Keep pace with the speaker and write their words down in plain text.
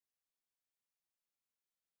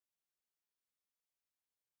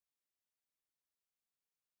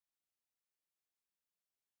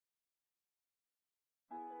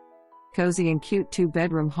Cozy and cute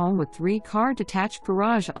two-bedroom home with 3-car detached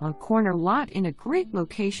garage on a corner lot in a great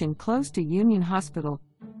location close to Union Hospital.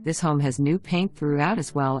 This home has new paint throughout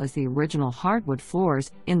as well as the original hardwood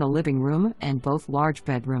floors in the living room and both large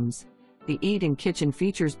bedrooms. The eat-in kitchen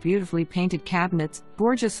features beautifully painted cabinets,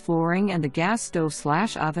 gorgeous flooring, and the gas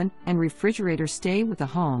stove/oven and refrigerator stay with the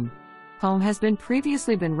home. Home has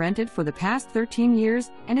previously been rented for the past 13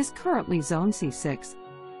 years and is currently Zone C6.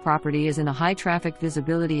 Property is in a high-traffic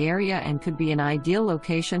visibility area and could be an ideal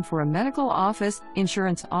location for a medical office,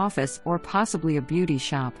 insurance office, or possibly a beauty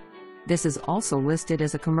shop. This is also listed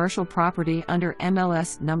as a commercial property under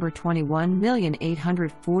MLS number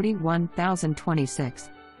 21,841,026.